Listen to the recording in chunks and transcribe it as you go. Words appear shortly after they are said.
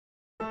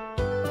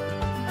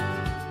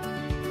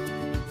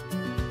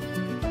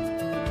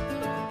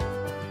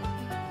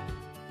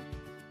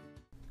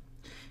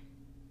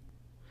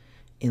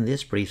In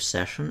this brief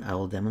session, I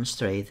will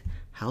demonstrate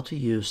how to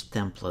use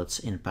templates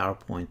in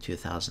PowerPoint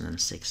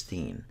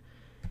 2016.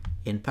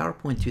 In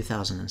PowerPoint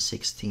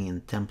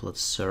 2016, templates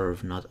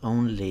serve not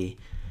only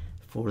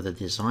for the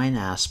design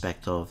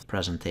aspect of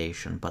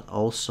presentation, but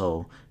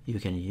also you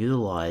can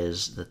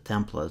utilize the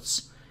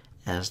templates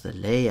as the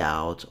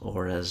layout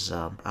or as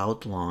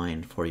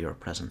outline for your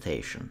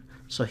presentation.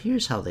 So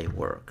here's how they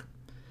work.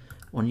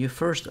 When you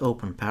first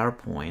open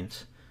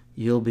PowerPoint,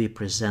 you'll be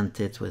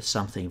presented with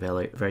something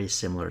very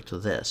similar to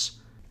this.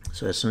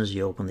 So as soon as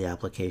you open the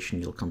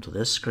application, you'll come to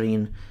this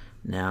screen.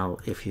 Now,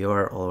 if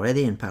you're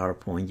already in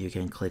PowerPoint, you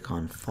can click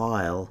on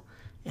File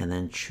and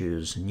then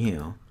choose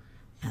New,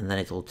 and then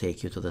it will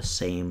take you to the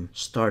same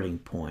starting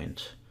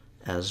point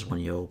as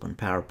when you open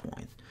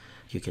PowerPoint.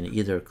 You can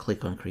either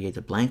click on Create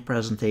a Blank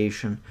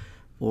Presentation,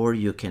 or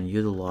you can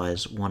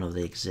utilize one of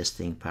the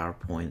existing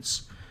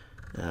PowerPoint's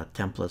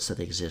templates that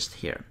exist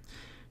here.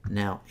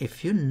 Now,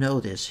 if you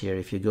notice here,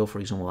 if you go, for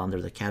example,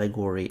 under the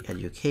category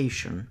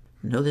Education,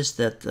 notice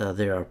that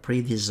there are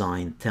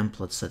pre-designed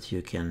templates that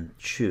you can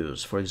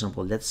choose. For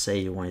example, let's say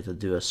you wanted to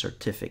do a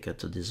certificate,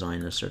 to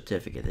design a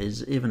certificate.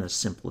 It's even as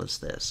simple as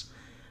this.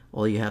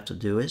 All you have to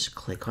do is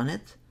click on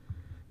it,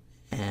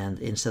 and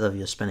instead of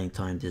you spending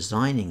time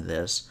designing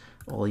this,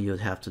 all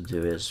you'd have to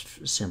do is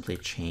simply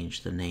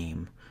change the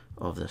name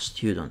of the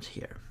student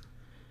here.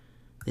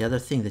 The other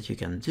thing that you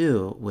can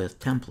do with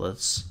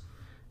templates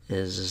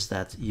is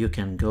that you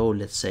can go,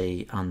 let's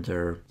say,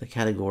 under the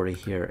category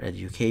here,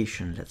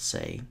 Education, let's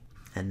say,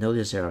 and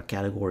notice there are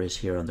categories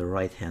here on the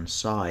right hand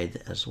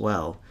side as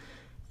well.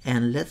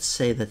 And let's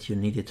say that you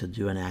needed to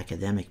do an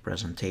academic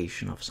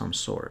presentation of some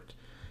sort.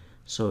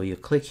 So you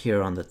click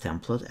here on the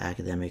template,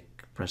 Academic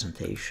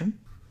Presentation,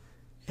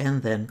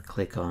 and then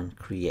click on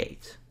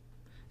Create.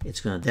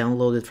 It's going to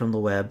download it from the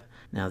web.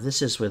 Now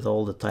this is with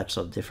all the types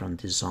of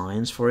different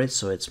designs for it,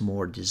 so it's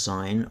more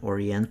design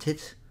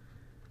oriented.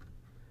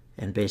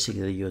 And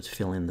basically you would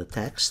fill in the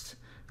text.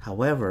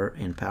 However,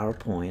 in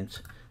PowerPoint,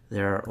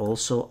 there are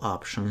also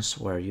options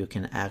where you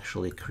can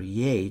actually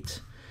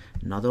create,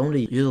 not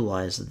only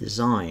utilize the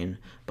design,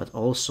 but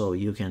also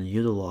you can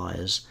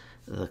utilize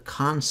the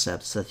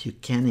concepts that you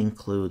can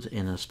include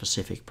in a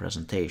specific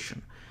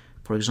presentation.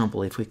 For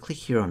example, if we click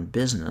here on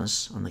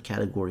Business, on the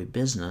category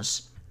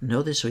Business,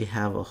 notice we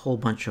have a whole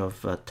bunch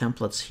of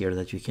templates here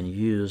that you can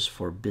use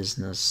for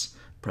business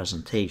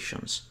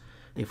presentations.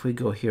 If we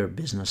go here,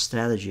 Business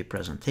Strategy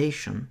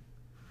Presentation,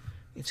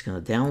 it's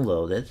going to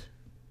download it,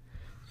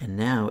 and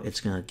now it's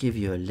going to give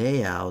you a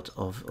layout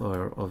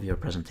of your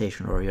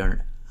presentation, or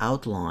your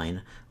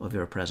outline of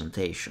your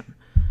presentation.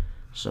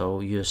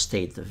 So you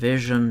state the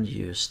vision,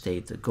 you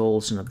state the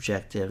goals and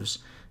objectives,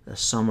 a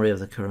summary of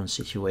the current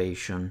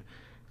situation,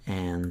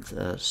 and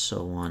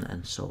so on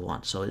and so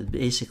on. So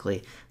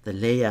basically the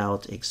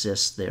layout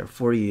exists there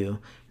for you.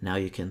 Now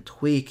you can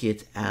tweak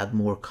it, add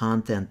more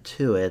content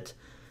to it,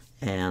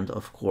 and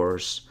of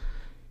course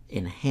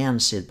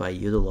enhance it by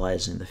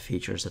utilizing the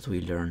features that we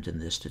learned in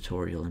this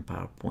tutorial in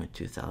PowerPoint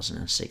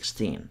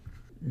 2016.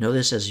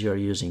 Notice as you're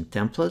using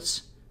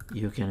templates,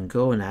 you can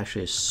go and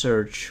actually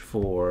search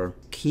for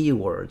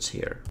keywords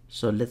here.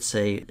 So let's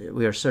say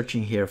we are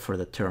searching here for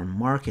the term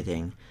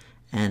marketing,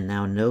 and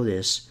now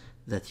notice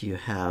that you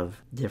have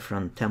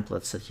different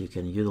templates that you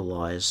can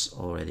utilize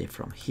already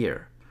from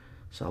here.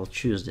 So I'll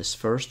choose this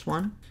first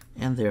one,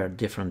 and there are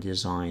different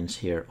designs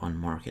here on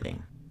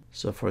marketing.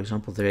 So for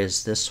example, there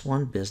is this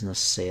one, Business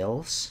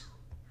Sales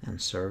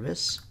and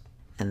Service.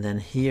 And then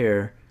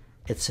here,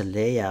 it's a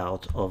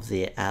layout of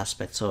the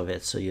aspects of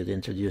it. So you'd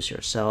introduce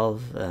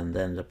yourself, and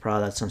then the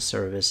products and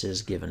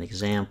services, give an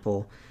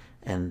example,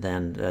 and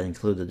then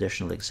include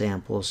additional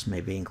examples,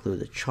 maybe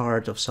include a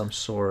chart of some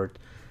sort,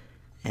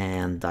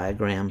 and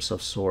diagrams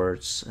of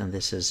sorts. And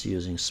this is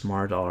using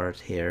smart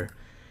art here.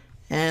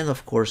 And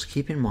of course,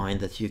 keep in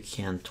mind that you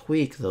can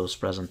tweak those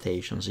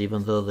presentations,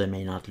 even though they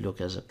may not look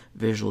as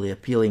visually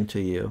appealing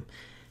to you.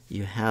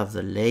 You have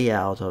the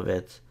layout of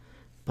it,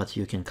 but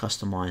you can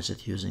customize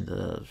it using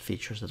the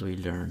features that we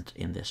learned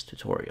in this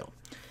tutorial.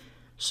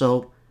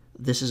 So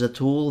this is a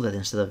tool that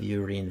instead of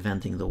you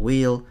reinventing the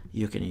wheel,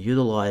 you can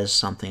utilize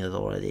something that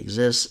already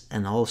exists,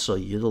 and also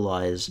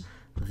utilize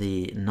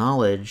the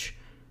knowledge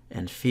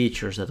and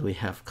features that we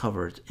have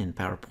covered in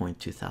PowerPoint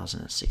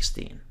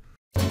 2016.